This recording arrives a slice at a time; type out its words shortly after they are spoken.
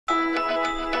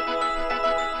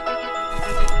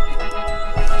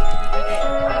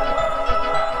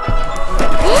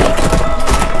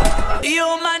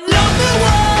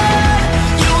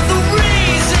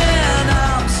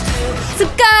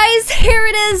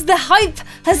hype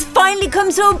has finally come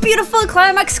to a beautiful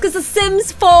climax because The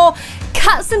Sims 4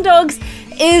 Cats and Dogs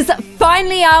is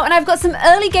finally out, and I've got some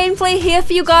early gameplay here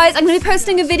for you guys. I'm going to be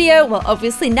posting a video, well,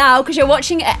 obviously now, because you're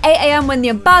watching at 8 AM when the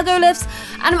embargo lifts,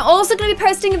 and I'm also going to be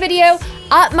posting a video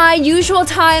at my usual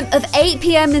time of 8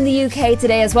 PM in the UK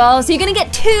today as well. So you're going to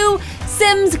get 2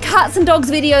 Sims Cats and Dogs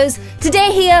videos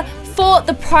today here for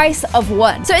the price of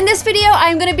one. So in this video,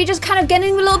 I'm going to be just kind of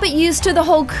getting a little bit used to the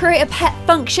whole create a pet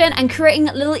function and creating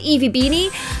a little Eevee beanie.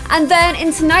 And then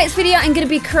in tonight's video, I'm going to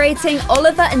be creating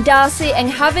Oliver and Darcy and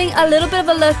having a little bit of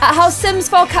a look at how Sims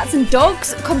 4 Cats and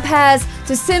Dogs compares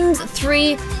to Sims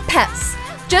 3 Pets.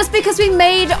 Just because we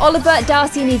made Oliver,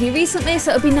 Darcy, and Eevee recently,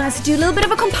 so it would be nice to do a little bit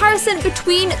of a comparison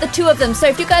between the two of them. So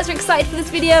if you guys are excited for this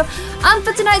video and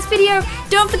for tonight's video,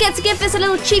 don't forget to give this a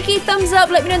little cheeky thumbs up.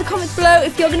 Let me know in the comments below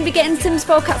if you're going to be getting Sims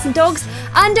 4 Cats and Dogs.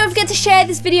 And don't forget to share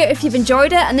this video if you've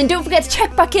enjoyed it. And then don't forget to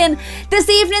check back in this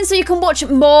evening so you can watch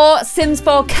more Sims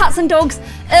 4 Cats and Dogs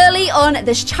early on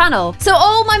this channel. So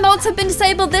all my mods have been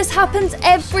disabled. This happens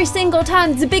every single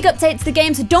time. There's a big update to the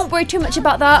game, so don't worry too much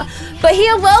about that. But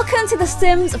here, welcome to the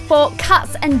Sims 4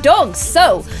 Cats and Dogs.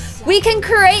 So we can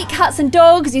create cats and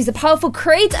dogs, use the powerful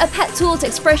create a pet tool to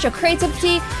express your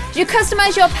creativity. You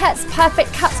customize your pet's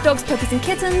perfect cats, dogs, puppies, and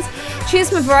kittens. Choose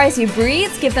from a variety of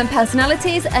breeds, give them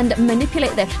personalities, and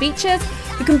manipulate their features.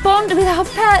 You can bond with our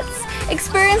pets.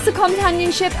 Experience the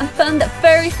companionship and fun that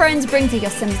furry friends bring to your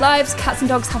Sims lives. Cats and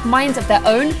dogs have minds of their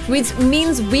own, which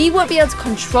means we won't be able to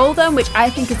control them, which I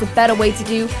think is a better way to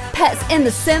do pets in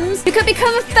The Sims. You could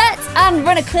become a vet and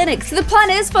run a clinic. So the plan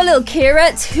is for little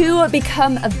Kira to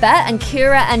become a vet, and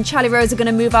Kira and Charlie Rose are going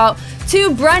to move out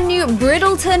to brand new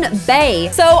Bridleton Bay.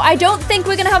 So I don't think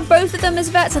we're going to have both of them as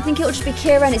vets. I think it'll just be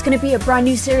Kira, and it's going to be a brand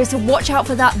new series, so watch out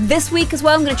for that this week as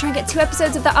well. I'm going to try and get 2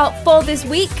 episodes of that out for this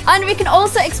week. And we can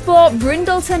also explore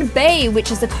Brindleton Bay,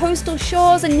 which is the coastal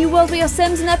shores and new world where your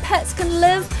Sims and their pets can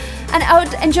live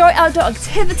and enjoy outdoor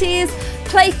activities,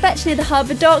 play fetch near the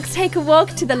harbour docks, take a walk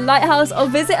to the lighthouse, or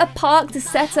visit a park to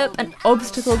set up an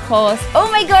obstacle course.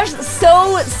 Oh my gosh,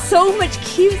 so much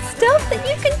cute stuff that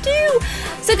you can do.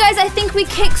 So guys, I think we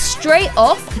kick straight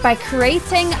off by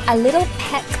creating a little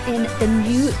pet in the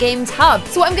new game tab.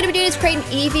 So what I'm going to be doing is creating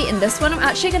Eevee in this one. I'm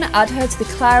actually going to add her to the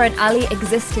Clare and Ali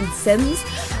existing Sims.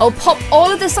 I'll pop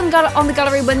all of this on the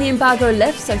gallery when the embargo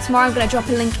lifts. So tomorrow I'm going to drop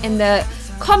a link in the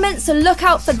comments, so look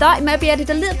out for that. It might be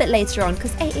added a little bit later on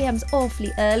because 8 AM is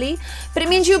awfully early, but it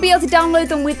means you'll be able to download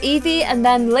them with Eevee, and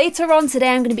then later on today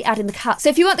I'm going to be adding the cats. So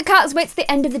if you want the cats, wait to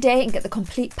the end of the day and get the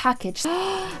complete package.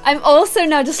 I'm also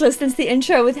now just listening to the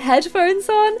intro with headphones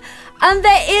on, and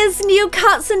there is new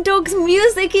Cats and Dogs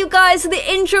music, you guys. So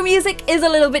the intro music is a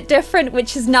little bit different,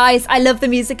 which is nice. I love the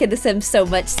music in The Sims so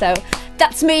much, so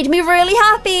that's made me really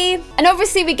happy. And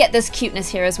obviously we get this cuteness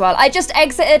here as well. I just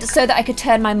exited so that I could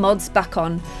turn my mods back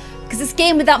on, because this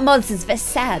game without mods is very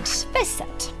sad, very sad.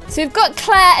 So we've got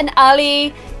Claire and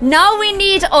Ali. Now we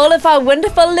need all of our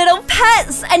wonderful little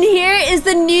pets. And here is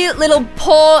the new little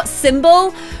paw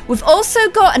symbol. We've also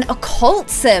got an occult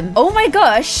sim. Oh my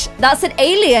gosh, that's an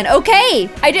alien. Okay.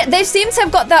 They seem to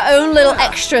have got their own little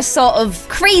extra sort of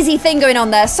crazy thing going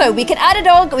on there. So we can add a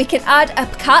dog, we can add a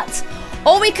cat,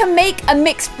 or we can make a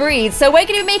mixed breed. So we're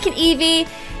going to be making Eevee.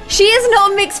 She is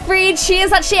not a mixed breed. She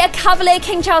is actually a Cavalier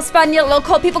King Charles Spaniel.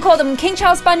 People call them King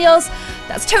Charles Spaniels.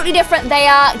 That's totally different. They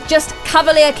are just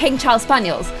Cavalier King Charles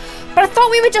Spaniels. But I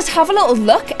thought we would just have a little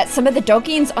look at some of the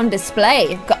doggies on display.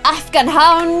 We've got Afghan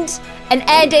Hound, an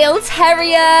Airedale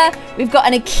Terrier. We've got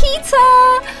an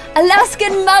Akita,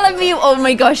 Alaskan Malamute. Oh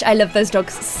my gosh, I love those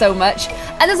dogs so much.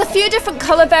 And there's a few different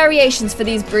color variations for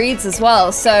these breeds as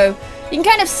well. So you can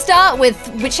kind of start with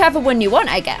whichever one you want,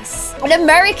 I guess. An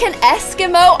American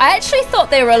Eskimo. I actually thought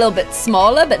they were a little bit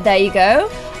smaller, but there you go.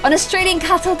 An Australian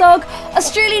cattle dog,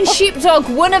 Australian sheepdog,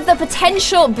 one of the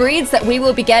potential breeds that we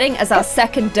will be getting as our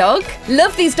second dog.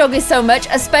 Love these doggies so much,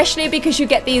 especially because you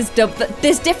get these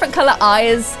different color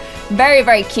eyes. Very,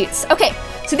 very cute. Okay,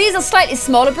 so these are slightly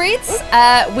smaller breeds.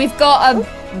 We've got a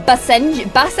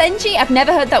Basenji. I've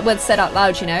never heard that word said out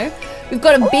loud, you know. We've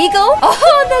got a beagle.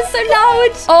 Oh, that's so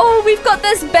loud. Oh, we've got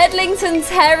this Bedlington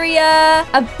Terrier,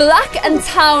 a black and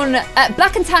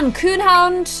tan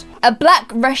coonhound, a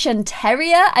black Russian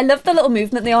Terrier. I love the little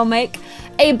movement they all make.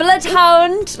 A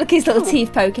bloodhound. Look at his little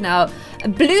teeth poking out. A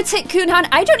blue tick coonhound.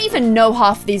 I don't even know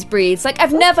half of these breeds. Like,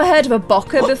 I've never heard of a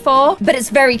Bocker before, but it's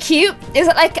very cute. Is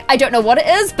it like, I don't know what it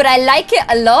is, but I like it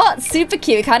a lot. Super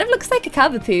cute. It kind of looks like a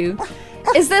Cavapoo.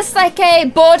 Is this like a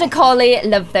border collie?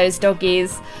 Love those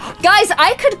doggies. Guys,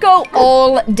 I could go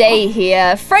all day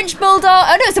here. French bulldog.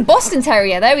 Oh no, it's a Boston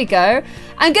Terrier. There we go.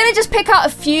 I'm gonna just pick out a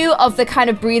few of the kind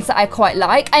of breeds that I quite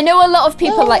like. I know a lot of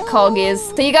people like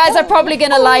corgis, so you guys are probably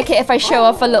gonna like it if I show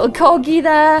off a little corgi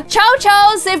there. Chow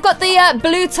chows, they've got the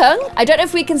blue tongue. I don't know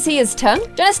if we can see his tongue. Do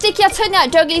you wanna stick your tongue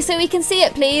out, doggy, so we can see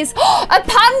it, please? A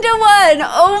panda one!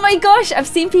 Oh my gosh, I've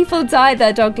seen people dye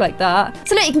their dog like that.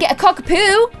 So look, you can get a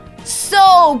cockapoo.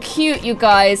 So cute, you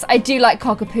guys. I do like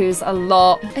cockapoos a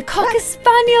lot. A cocker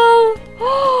spaniel.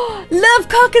 Love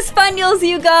cocker spaniels,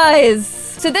 you guys.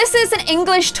 So this is an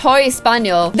English toy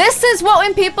spaniel. This is what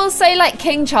when people say like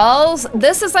King Charles,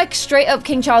 this is like straight up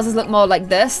King Charles's look more like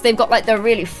this. They've got like the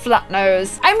really flat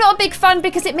nose. I'm not a big fan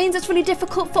because it means it's really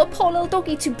difficult for a poor little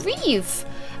doggy to breathe.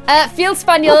 Field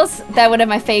Spaniels, they're one of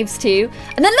my faves too.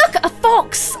 And then look, a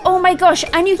fox. Oh my gosh,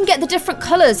 and you can get the different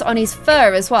colors on his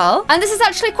fur as well. And this is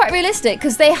actually quite realistic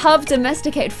because they have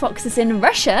domesticated foxes in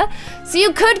Russia. So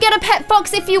you could get a pet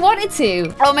fox if you wanted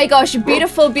to. Oh my gosh,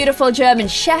 beautiful, beautiful German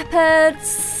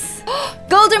Shepherds.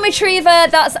 Golden Retriever,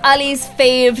 that's Ali's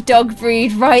fave dog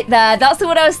breed right there. That's the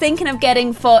one I was thinking of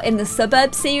getting for in the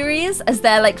Suburb series as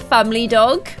their like family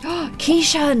dog.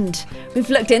 Keeshond. We've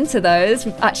looked into those.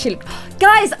 We've actually...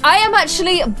 Guys, I am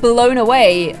actually blown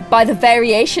away by the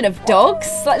variation of dogs.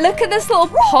 Like, look at this little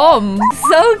pom.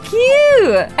 So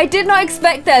cute. I did not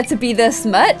expect there to be this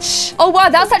much. Oh, wow,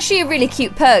 that's actually a really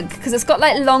cute pug because it's got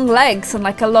like long legs and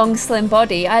like a long slim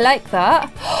body. I like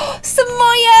that.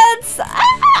 Samoyeds.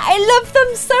 I love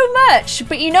them so much.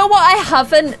 But you know what I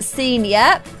haven't seen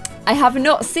yet? I have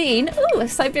not seen, ooh, a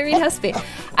Siberian Husky.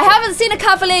 I haven't seen a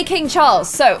Cavalier King Charles.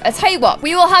 So I tell you what,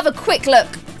 we will have a quick look.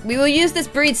 We will use this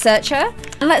breed searcher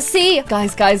and let's see.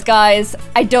 Guys,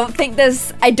 I don't think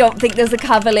there's a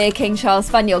Cavalier King Charles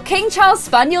Spaniel. King Charles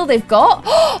Spaniel they've got.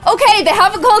 Okay, they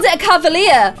haven't called it a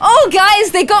Cavalier. Oh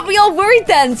guys, they got me all worried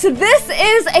then. So this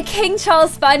is a King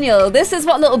Charles Spaniel. This is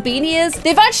what little Beanie is.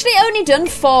 They've actually only done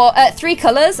 3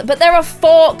 colors, but there are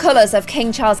 4 colors of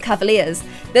King Charles Cavaliers.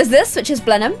 There's this, which is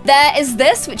Blenheim. There is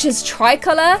this, which is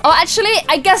tricolor. Oh, actually,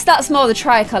 I guess that's more the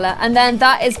tricolor. And then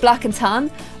that is black and tan.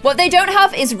 What they don't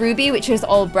have is ruby, which is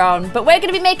all brown. But we're going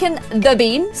to be making the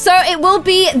bean. So it will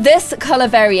be this color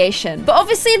variation. But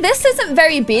obviously, this isn't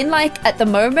very bean-like at the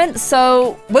moment.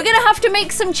 So we're going to have to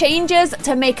make some changes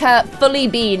to make her fully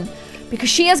bean. Because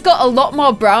she has got a lot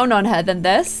more brown on her than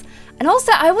this. And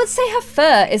also, I would say her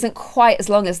fur isn't quite as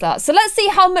long as that. So let's see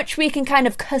how much we can kind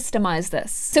of customize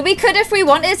this. So we could, if we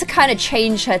wanted, to kind of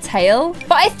change her tail.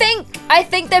 But I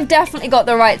think they've definitely got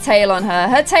the right tail on her.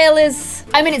 Her tail is,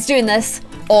 I mean, it's doing this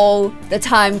all the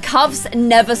time. Cubs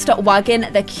never stop wagging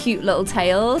their cute little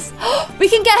tails. We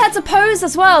can get her to pose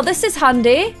as well. This is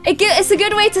handy. It's a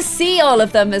good way to see all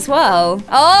of them as well.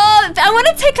 Oh, I want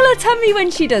to tickle her tummy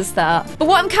when she does that. But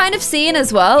what I'm kind of seeing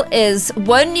as well is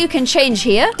one you can change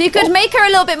here. So you could make her a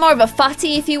little bit more of a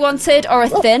fatty if you wanted, or a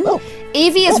thin.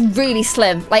 Eevee is really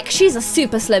slim. Like, she's a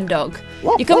super slim dog.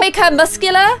 You can make her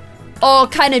muscular or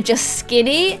kind of just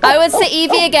skinny. I would say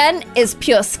Eevee again is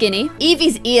pure skinny.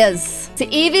 Eevee's ears. So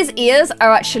Eevee's ears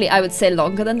are actually, I would say,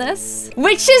 longer than this.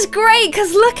 Which is great,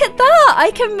 because look at that.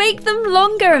 I can make them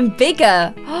longer and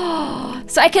bigger.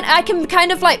 So I can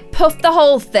kind of like puff the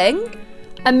whole thing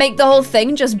and make the whole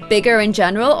thing just bigger in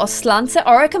general, or slant it,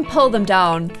 or I can pull them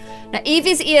down. Now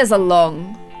Eevee's ears are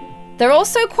long. They're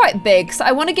also quite big, so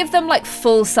I want to give them like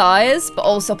full size, but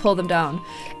also pull them down.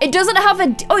 It doesn't have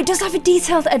a, oh, it does have a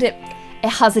detailed edit. It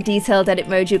has a detailed edit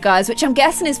mode, you guys, which I'm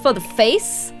guessing is for the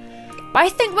face. But I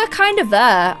think we're kind of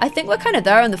there. I think we're kind of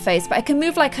there on the face, but I can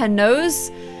move like her nose,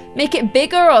 make it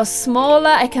bigger or smaller.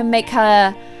 I can make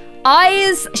her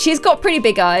eyes. She's got pretty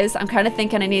big eyes. I'm kind of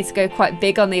thinking I need to go quite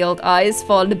big on the old eyes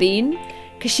for Labine,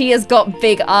 because she has got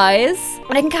big eyes.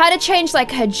 And I can kind of change like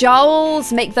her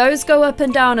jowls, make those go up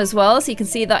and down as well. So you can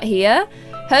see that here.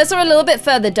 Hers are a little bit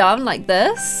further down like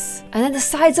this. And then the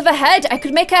sides of her head, I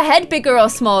could make her head bigger or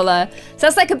smaller. So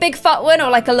that's like a big fat one, or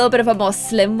like a little bit of a more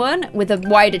slim one with a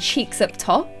wider cheeks up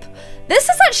top. This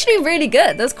is actually really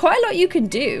good. There's quite a lot you can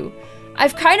do.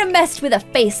 I've kind of messed with her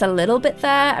face a little bit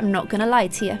there. I'm not gonna lie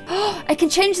to you. I can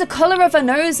change the color of her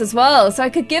nose as well. So I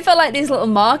could give her like these little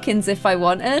markings if I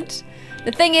wanted.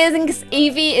 The thing is,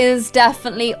 Eevee is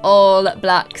definitely all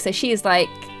black. So she is like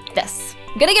this.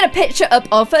 I'm gonna get a picture up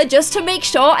of her just to make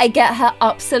sure I get her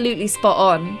absolutely spot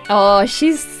on. Oh,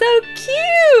 she's so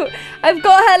cute. I've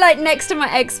got her like next to my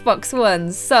Xbox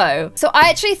One. So I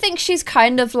actually think she's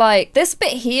kind of like, this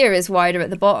bit here is wider at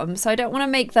the bottom. So I don't want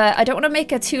to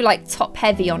make her too like top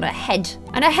heavy on her head.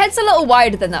 And her head's a little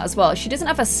wider than that as well. She doesn't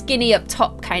have a skinny up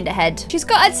top kind of head. She's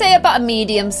got, I'd say, about a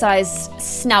medium-sized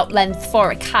snout length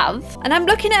for a cav. And I'm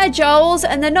looking at her jowls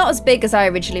and they're not as big as I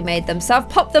originally made them. So I've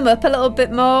popped them up a little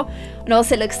bit more. And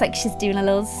also it looks like she's doing a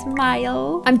little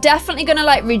smile. I'm definitely gonna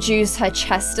like reduce her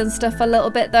chest and stuff a little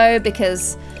bit though,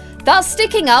 because that's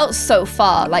sticking out so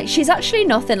far. Like, she's actually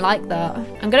nothing like that.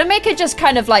 I'm gonna make her just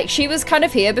kind of like, she was kind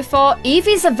of here before.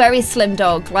 Eevee's a very slim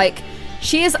dog. Like,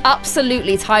 she is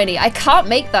absolutely tiny. I can't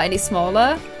make that any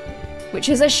smaller, which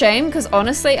is a shame because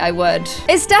honestly, I would.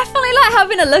 It's definitely like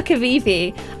having a look of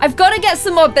Eevee. I've got to get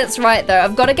some more bits right though.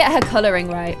 I've got to get her coloring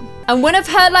right. And one of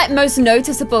her like most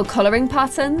noticeable coloring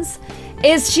patterns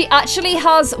is she actually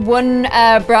has one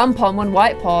brown paw and one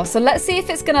white paw. So let's see if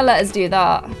it's gonna let us do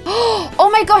that. Oh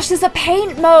my gosh, there's a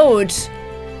paint mode.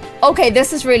 Okay,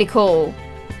 this is really cool.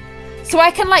 So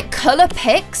I can like color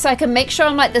pick, so I can make sure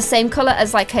I'm like the same color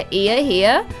as like her ear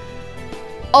here.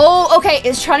 Oh, okay,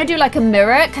 it's trying to do like a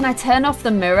mirror. Can I turn off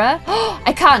the mirror?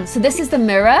 I can, so this is the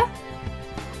mirror.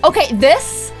 Okay,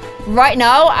 this right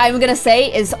now, I'm gonna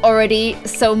say is already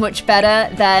so much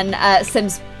better than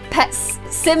Sims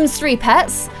 3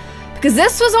 Pets, because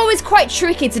this was always quite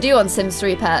tricky to do on Sims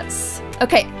 3 Pets.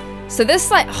 Okay, so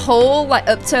this like hole like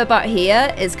up to about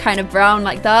here is kind of brown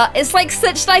like that. It's like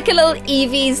such like a little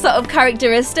Eevee sort of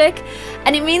characteristic,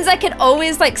 and it means I can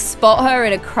always like spot her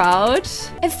in a crowd.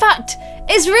 In fact,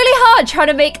 it's really hard trying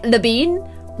to make Labine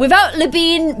without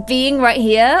Labine being right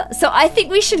here. So I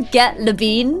think we should get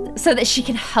Labine so that she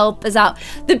can help us out.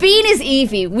 The Bean is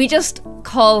Eevee. We just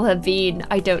call her Bean.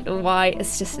 I don't know why.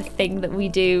 It's just a thing that we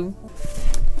do.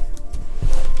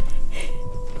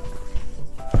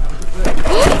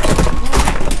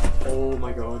 Oh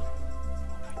my god. Oh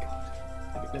my god.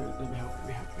 Let me help. Let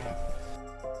me help.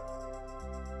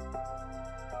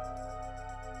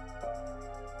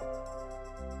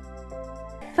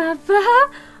 Baba.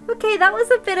 Okay, that was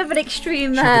a bit of an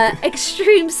extreme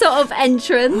extreme sort of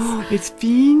entrance. It's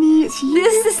Beanie. It's you.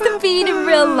 This is the Bean in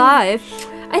real life.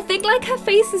 I think like her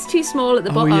face is too small at the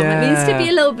bottom. Yeah. It needs to be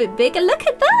a little bit bigger. Look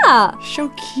at that. So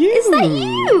cute. Is that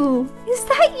you? Is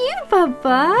that you,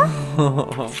 Baba?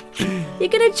 You're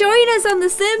gonna join us on The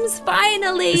Sims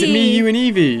finally. Is it me, you, and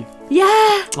Eevee?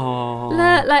 Yeah. Oh.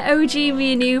 Look, like OG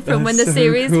me and you from when the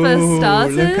series first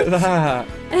started. Look at that.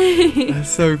 That's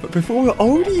so. Before we're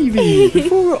old, Eevee.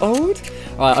 Before we're old.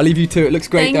 All right, I'll leave you to it. It looks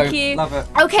great. Thank you. Love it.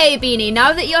 Okay, Beanie.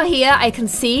 Now that you're here, I can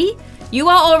see you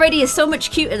are already so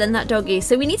much cuter than that doggy.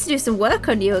 So we need to do some work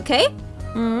on you, okay?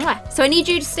 Mwah. So I need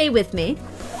you to stay with me.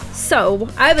 So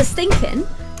I was thinking,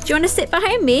 do you want to sit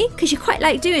behind me? Because you quite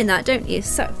like doing that, don't you?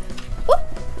 So, whoop,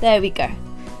 there we go.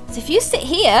 So if you sit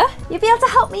here, you'll be able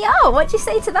to help me out. What do you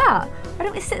say to that? Why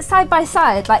don't we sit side by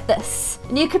side like this?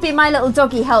 And you could be my little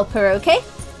doggy helper, okay?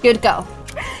 Good girl.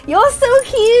 You're so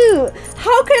cute.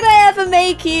 How could I ever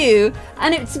make you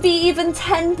and it to be even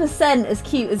 10% as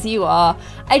cute as you are?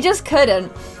 I just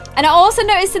couldn't. And I also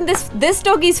noticed in this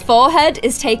doggy's forehead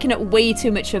is taking up way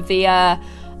too much of the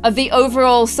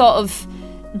overall sort of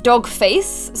dog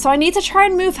face. So I need to try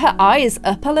and move her eyes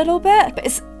up a little bit. But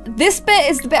this bit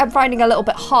is the bit I'm finding a little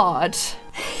bit hard.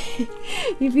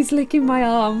 Eevee's licking my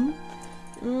arm.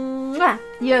 Mwah.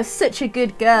 You're such a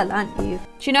good girl, aren't you?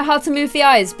 Do you know how to move the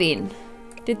eyes, Bean?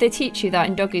 Did they teach you that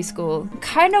in doggy school? I'm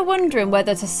kind of wondering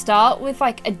whether to start with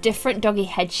like a different doggy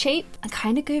head shape and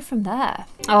kind of go from there.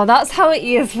 Oh, that's how it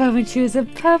is when she was a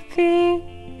puppy.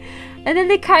 And then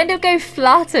they kind of go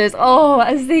flatter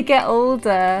as they get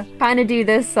older. Kind of do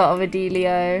this sort of a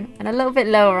dealio and a little bit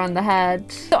lower on the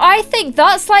head. So I think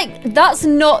that's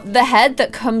not the head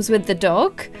that comes with the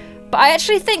dog, but I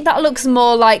actually think that looks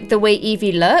more like the way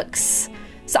Eevee looks.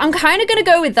 So I'm kind of going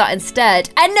to go with that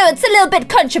instead. I know it's a little bit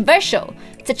controversial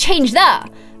to change that,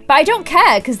 but I don't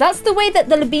care because that's the way that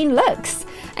the Labine looks.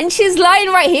 And she's lying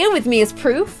right here with me as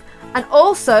proof and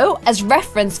also as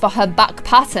reference for her back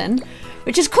pattern,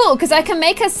 which is cool because I can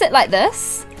make her sit like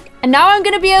this. And now I'm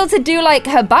going to be able to do like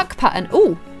her back pattern.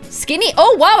 Ooh, skinny.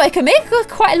 Oh, wow, I can make her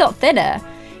quite a lot thinner.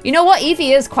 You know what?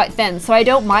 Eevee is quite thin, so I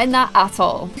don't mind that at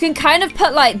all. You can kind of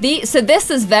put like so this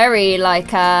is very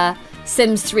like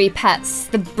Sims 3 Pets,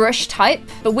 the brush type.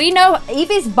 But we know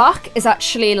Eevee's back is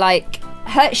actually like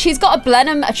she's got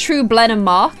a true Blenheim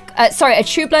mark. Sorry, a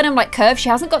true Blenheim like curve. She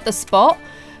hasn't got the spot,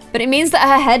 but it means that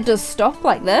her head does stop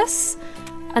like this.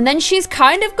 And then she's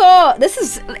kind of got,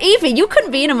 Eevee, you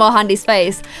couldn't be in a more handy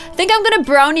space. I think I'm gonna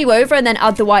brown you over and then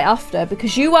add the white after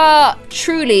because you are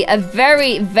truly a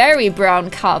very, very brown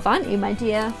calf, aren't you, my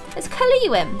dear? Let's colour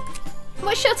you in.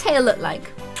 What's your tail look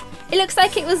like? It looks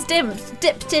like it was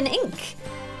dipped in ink.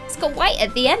 It's got white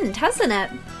at the end, hasn't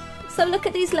it? So look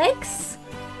at these legs.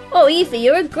 Oh, Eevee,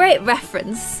 you're a great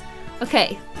reference.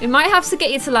 Okay, we might have to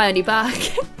get you to lie on your back.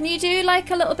 Can you do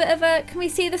like a little bit of can we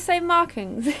see the same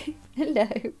markings? Hello.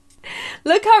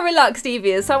 Look how relaxed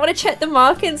Eevee is. So I want to check the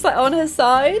markings like on her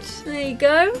side. There you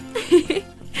go.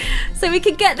 So we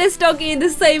can get this doggy in the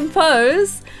same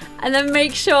pose and then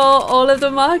make sure all of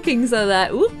the markings are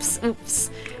there. Oops,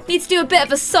 oops. Need to do a bit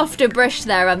of a softer brush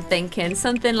there, I'm thinking.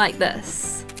 Something like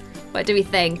this. What do we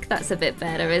think? That's a bit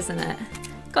better, isn't it?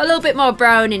 Got a little bit more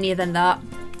brown in you than that.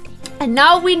 And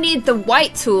now we need the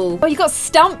white tool. Oh, you got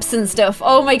stamps and stuff.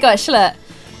 Oh my gosh, look.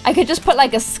 I could just put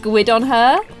like a squid on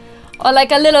her. Or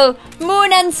like a little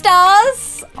moon and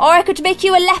stars. Or I could make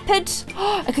you a leopard.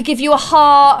 I could give you a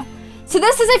heart. So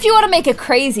this is if you want to make a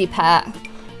crazy pet.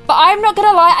 But I'm not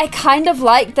gonna lie, I kind of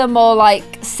like the more like,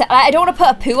 I don't want to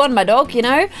put a poo on my dog, you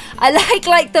know? I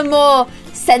like the more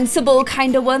sensible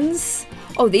kind of ones.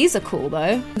 Oh, these are cool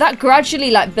though. That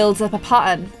gradually like builds up a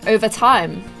pattern over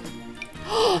time.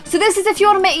 So this is if you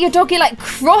want to make your doggy like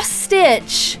cross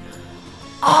stitch.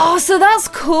 Oh, so that's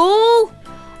cool.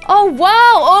 Oh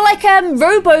wow, or like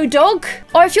robo dog.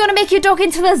 Or if you want to make your dog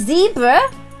into a zebra.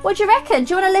 What do you reckon?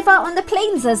 Do you want to live out on the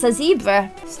plains as a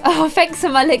zebra? Oh, thanks for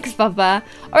my licks, Baba.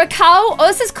 Or a cow. Oh,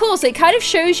 this is cool. So it kind of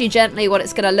shows you gently what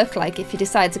it's going to look like if you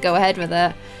decide to go ahead with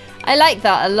it. I like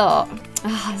that a lot.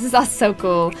 Oh, that's so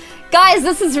cool. Guys,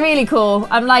 this is really cool.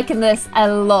 I'm liking this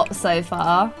a lot so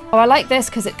far. Oh, I like this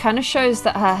because it kind of shows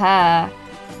that her hair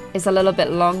is a little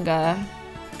bit longer.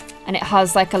 And it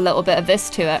has like a little bit of this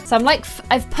to it. So I'm like,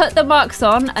 I've put the marks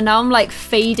on and now I'm like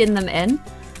fading them in.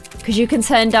 Because you can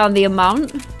turn down the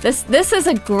amount. This is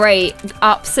a great,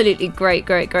 absolutely great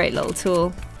little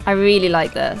tool. I really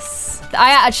like this.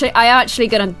 I actually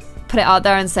gonna put it out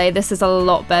there and say this is a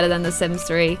lot better than The Sims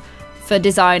 3 for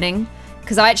designing.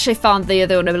 Because I actually found the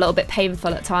other one a little bit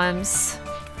painful at times.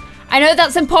 I know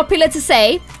that's unpopular to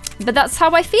say, but that's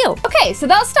how I feel. Okay, so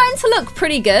that's starting to look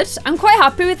pretty good. I'm quite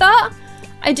happy with that.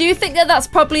 I do think that that's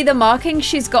probably the marking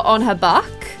she's got on her back.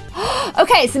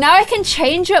 Okay, so now I can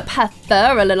change up her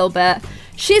fur a little bit.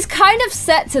 She's kind of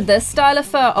set to this style of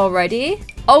fur already.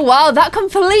 Oh wow, that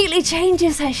completely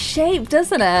changes her shape,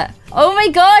 doesn't it? Oh my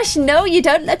gosh, no, you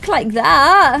don't look like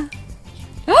that.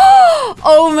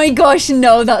 Oh my gosh,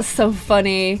 no, that's so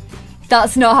funny.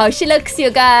 That's not how she looks, you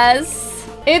guys.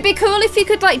 It would be cool if you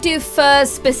could like do fur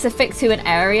specific to an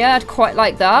area. I'd quite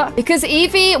like that. Because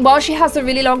Eevee, while she has a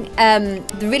really long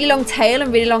tail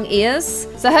and really long ears,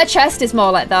 so her chest is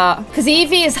more like that. Because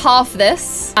Eevee is half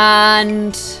this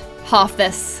and half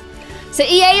this. So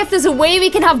EA, if there's a way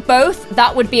we can have both,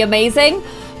 that would be amazing.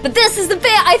 But this is the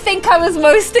bit I think I was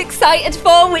most excited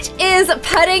for, which is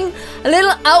putting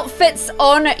little outfits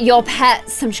on your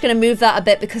pets. I'm just going to move that a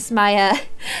bit because my,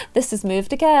 this has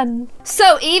moved again.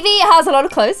 So Eevee has a lot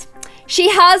of clothes. She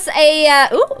has a,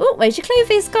 where's your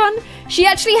clothes gone? She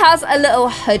actually has a little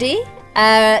hoodie,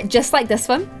 just like this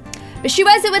one. But she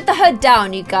wears it with the hood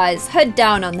down, you guys. Hood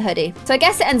down on the hoodie. So I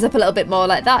guess it ends up a little bit more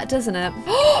like that, doesn't it?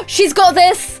 Oh, she's got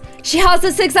this. She has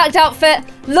this exact outfit.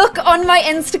 Look on my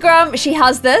Instagram, she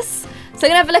has this. So I'm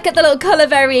gonna have a look at the little color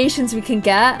variations we can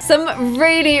get. Some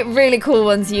really cool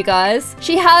ones, you guys.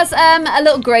 She has a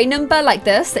little gray number like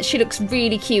this that she looks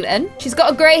really cute in. She's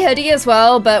got a gray hoodie as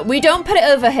well, but we don't put it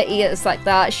over her ears like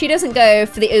that. She doesn't go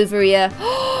for the over ear.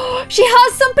 She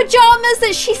has some pajamas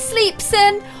that she sleeps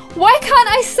in. Why can't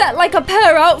I set like a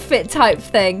per outfit type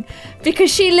thing?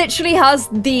 Because she literally has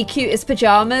the cutest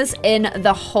pajamas in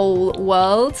the whole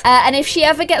world. And if she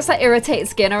ever gets like irritated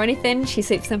skin or anything, she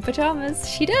sleeps in pajamas.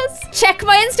 She does. Check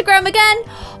my Instagram again.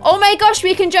 Oh my gosh,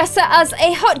 we can dress her as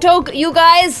a hot dog, you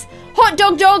guys. Hot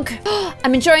dog.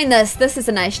 I'm enjoying this. This is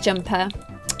a nice jumper.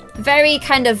 Very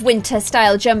kind of winter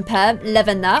style jumper,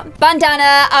 loving that.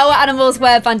 Bandana, our animals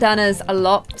wear bandanas a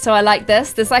lot, so I like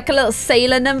this. There's like a little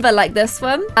sailor number like this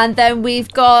one. And then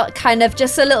we've got kind of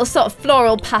just a little sort of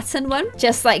floral pattern one,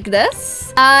 just like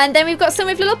this. And then we've got some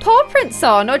with little paw prints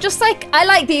on, or just like, I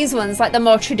like these ones, like the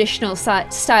more traditional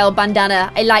style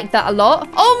bandana. I like that a lot.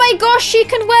 Oh my gosh, she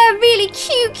can wear really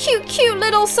cute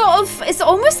little sort of, it's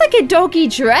almost like a doggy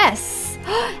dress.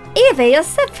 Eevee, you're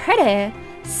so pretty.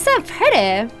 So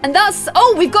pretty. And that's,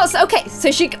 oh, we've got, okay,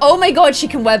 so she, oh my god, she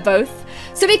can wear both.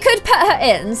 So we could put her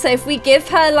in. So if we give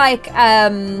her like,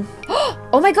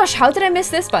 oh my gosh, how did I miss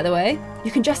this, by the way?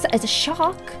 You can dress it as a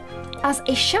shark.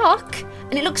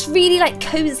 And it looks really like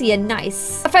cozy and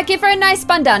nice. If I give her a nice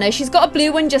bandana, she's got a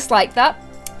blue one just like that.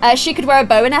 She could wear a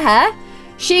bow in her hair.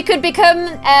 She could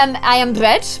become, I am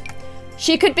bread.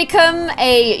 She could become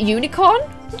a unicorn.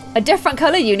 A different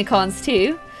color unicorns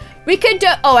too. We could do,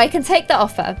 oh, I can take that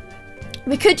off her.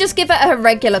 We could just give her a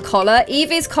regular collar.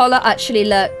 Eevee's collar actually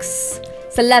looks,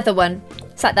 it's a leather one.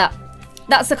 It's like that.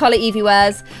 That's the collar Eevee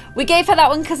wears. We gave her that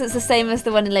one because it's the same as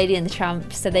the one in Lady and the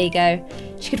Tramp. So there you go.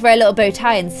 She could wear a little bow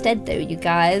tie instead though, you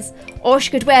guys. Or she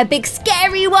could wear a big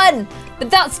scary one. But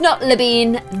that's not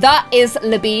Labine. That is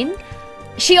Labine.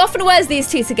 She often wears these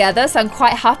two together, so I'm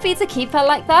quite happy to keep her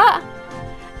like that.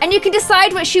 And you can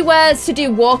decide what she wears to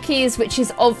do walkies, which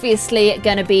is obviously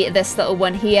going to be this little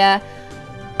one here.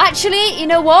 Actually, you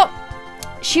know what?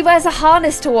 She wears a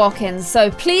harness to walk in,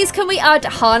 so please can we add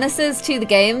harnesses to the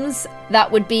games?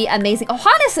 That would be amazing. Oh,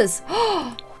 harnesses!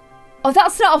 Oh,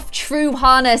 that's not a true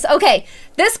harness. Okay,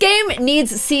 this game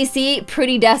needs CC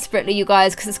pretty desperately, you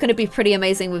guys, because it's going to be pretty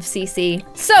amazing with CC.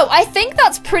 So I think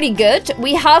that's pretty good.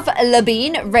 We have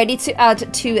Labine ready to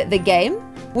add to the game.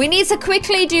 We need to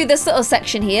quickly do this little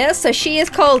section here. So she is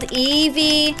called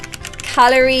Eevee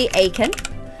Calorie Aiken.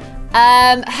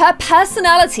 Her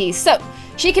personality. So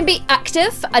she can be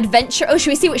active, adventure. Oh, should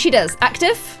we see what she does?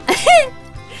 Active.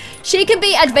 She can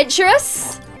be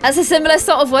adventurous. That's a similar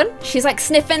sort of one. She's like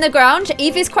sniffing the ground.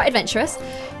 Eevee's quite adventurous.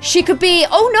 She could be,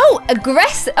 oh no,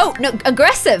 aggressive. Oh no,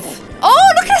 aggressive.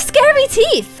 Oh, look at her scary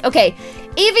teeth. Okay,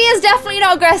 Eevee is definitely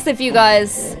not aggressive, you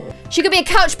guys. She could be a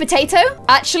couch potato.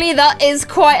 Actually, that is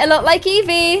quite a lot like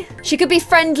Eevee. She could be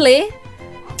friendly.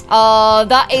 Oh,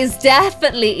 that is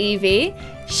definitely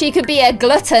Eevee. She could be a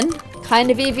glutton.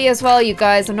 Kind of Eevee as well, you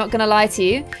guys. I'm not gonna lie to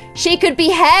you. She could be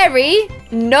hairy.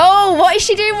 No, what is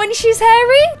she doing when she's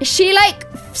hairy? Is she like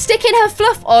sticking her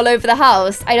fluff all over the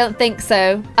house? I don't think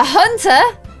so. A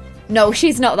hunter? No,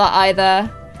 she's not that either.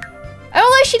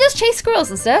 Although she does chase squirrels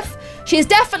and stuff. She's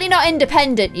definitely not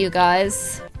independent, you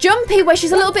guys. Jumpy, where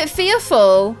she's a little bit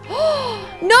fearful.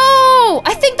 No!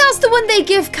 I think that's the one they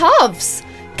give calves.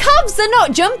 Calves are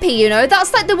not jumpy, you know.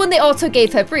 That's like the one they auto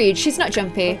gave her breed. She's not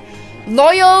jumpy.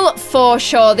 Loyal, for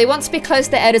sure. They want to be close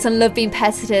to their elders and love being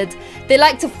petted. They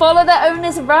like to follow their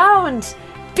owners around.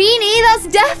 Beanie, that's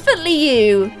definitely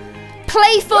you.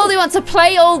 Playful, they want to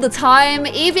play all the time.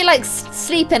 Eevee likes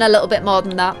sleeping a little bit more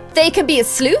than that. They can be a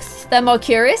sleuth. They're more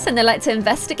curious and they like to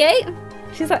investigate.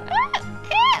 She's like,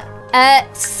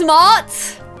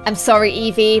 smart. I'm sorry,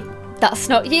 Eevee. That's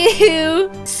not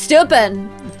you. Stubborn.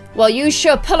 Well, you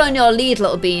sure pull on your lead,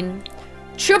 little bean.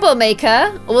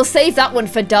 Troublemaker. We'll save that one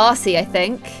for Darcy, I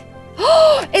think.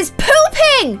 Oh, it's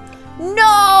pooping!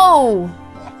 No!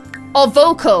 Or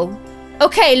vocal.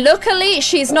 Okay, luckily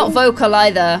she's not vocal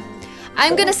either.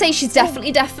 I'm gonna say she's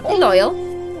definitely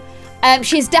loyal.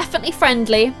 She's definitely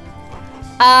friendly.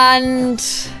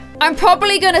 And I'm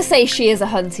probably gonna say she is a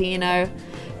hunter, you know.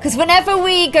 Because whenever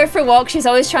we go for a walk, she's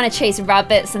always trying to chase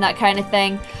rabbits and that kind of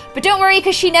thing. But don't worry,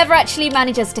 because she never actually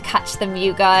manages to catch them,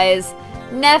 you guys.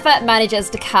 Never manages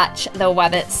to catch the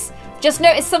rabbits. Just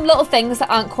notice some little things that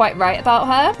aren't quite right about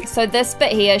her. So this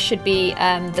bit here should be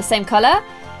the same color.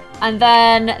 And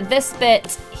then this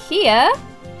bit here,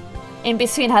 in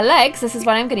between her legs, this is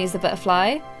when I'm going to use the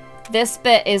butterfly. This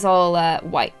bit is all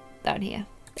white down here.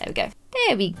 There we go.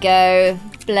 There we go.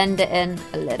 Blend it in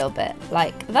a little bit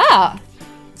like that.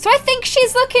 So I think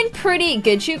she's looking pretty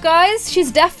good, you guys.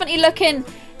 She's definitely looking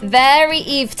very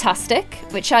Eve-tastic,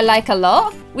 which I like a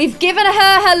lot. We've given her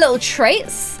her little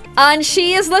traits, and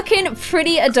she is looking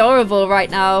pretty adorable right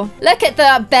now. Look at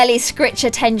that belly scritch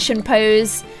attention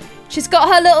pose. She's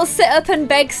got her little sit-up and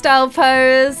beg style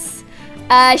pose.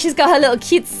 She's got her little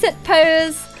cute sit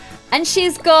pose. And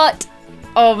she's got,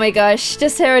 oh my gosh,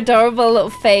 just her adorable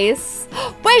little face.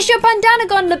 Where's your bandana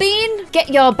gone, Labine? Get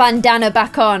your bandana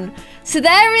back on. So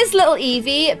there is little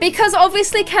Eevee, because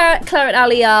obviously Clare and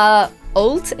Ali are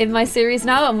old in my series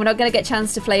now, and we're not going to get a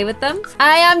chance to play with them.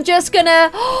 I am just gonna,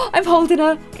 I'm holding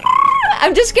her.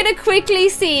 I'm just gonna quickly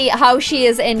see how she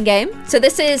is in game. So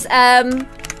this is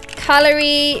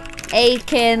Calorie,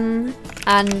 Aiken,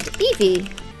 and Eevee.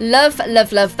 Love,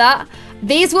 love, love that.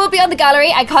 These will be on the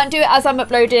gallery. I can't do it as I'm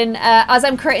uploading, as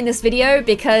I'm creating this video,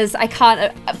 because I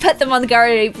can't put them on the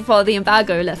gallery before the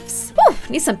embargo lifts. Whew,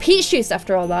 need some peach juice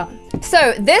after all that.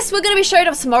 So this we're going to be showing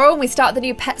off tomorrow when we start the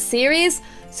new pet series.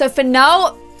 So for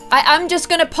now, I am just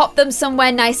going to pop them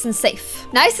somewhere nice and safe.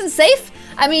 Nice and safe?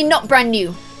 I mean, not brand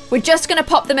new. We're just going to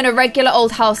pop them in a regular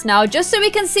old house now, just so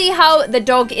we can see how the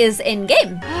dog is in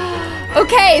game.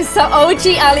 Okay, so OG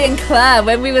Ali and Claire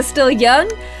when we were still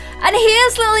young. And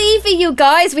here's little Eevee, you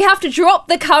guys. We have to drop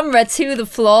the camera to the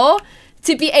floor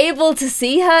to be able to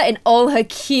see her in all her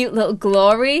cute little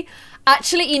glory.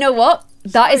 Actually, you know what?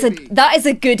 That is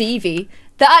a good Eevee.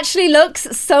 That actually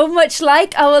looks so much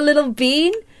like our little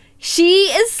bean. She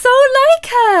is so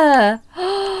like her.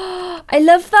 I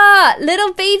love that.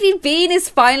 Little baby Bean is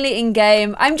finally in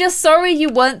game. I'm just sorry you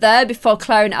weren't there before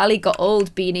Claire and Ali got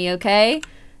old, Beanie, okay?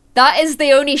 That is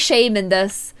the only shame in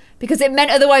this, because it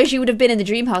meant otherwise you would have been in the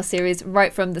Dreamhouse series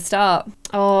right from the start.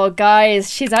 Oh,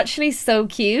 guys, she's actually so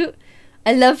cute.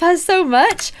 I love her so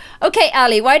much. Okay,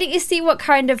 Ali, why don't you see what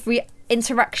kind of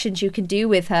interactions you can do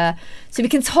with her? So we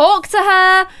can talk to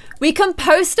her, We can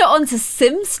post her onto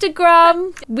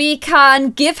Simstagram. We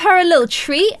can give her a little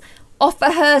treat.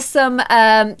 Offer her some,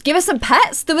 give her some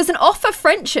pets. There was an offer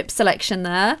friendship selection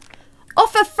there.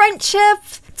 Offer friendship.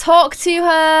 Talk to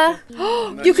her.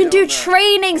 You can do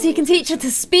training, so you can teach her to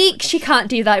speak. She can't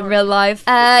do that in real life.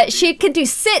 She can do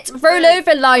sit, roll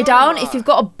over, lie down. If you've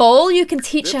got a bowl, you can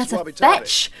teach her to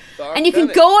fetch. And you can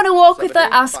go on a walk with her,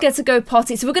 ask her to go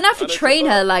potty. So we're going to have to train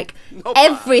her, like,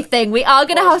 everything. We are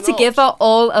going to have to give her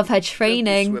all of her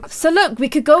training. So look, we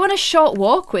could go on a short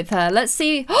walk with her. Let's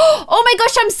see. Oh my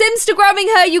gosh, I'm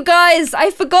Simstagramming her, you guys.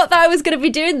 I forgot that I was going to be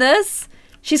doing this.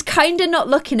 She's kind of not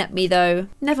looking at me though.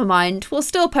 Never mind. We'll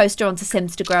still post her onto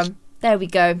Simstagram. There we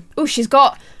go. Oh, she's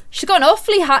got an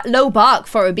awfully low bark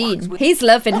for a bean. He's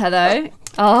loving her though.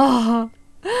 Oh,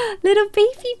 little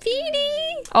baby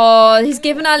beanie. Oh, he's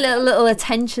giving her little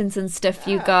attentions and stuff,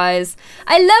 you guys.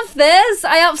 I love this.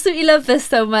 I absolutely love this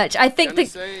so much. I think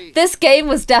this game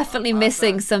was definitely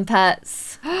missing some pets.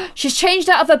 She's changed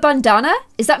out of her bandana.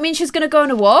 Does that mean she's going to go on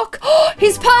a walk?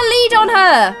 He's put a lead on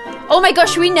her. Oh my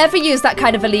gosh, we never use that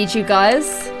kind of a lead, you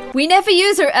guys. We never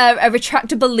use a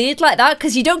retractable lead like that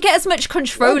because you don't get as much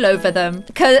control over them.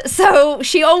 So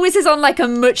she always is on like a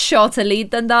much shorter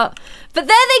lead than that. But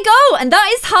there they go. And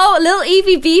that is how little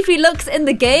Eevee Beefy looks in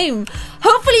the game.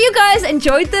 Hopefully you guys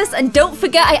enjoyed this. And don't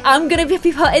forget, I am going to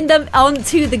be putting them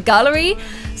onto the gallery.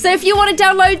 So if you want to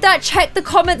download that, check the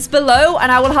comments below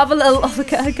and I will have a little, oh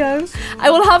look at her go.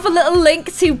 I will have a little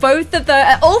link to both of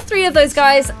all three of those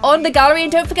guys on the gallery.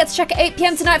 And don't forget to check at 8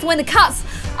 PM tonight for when the cats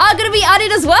are going to be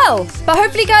added as well. But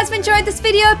hopefully you guys have enjoyed this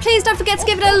video. Please don't forget to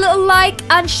give it a little like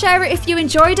and share it if you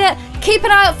enjoyed it. Keep an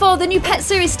eye out for the new pet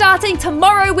series starting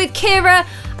tomorrow with Kira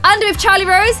and with Charlie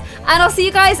Rose. And I'll see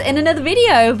you guys in another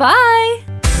video. Bye.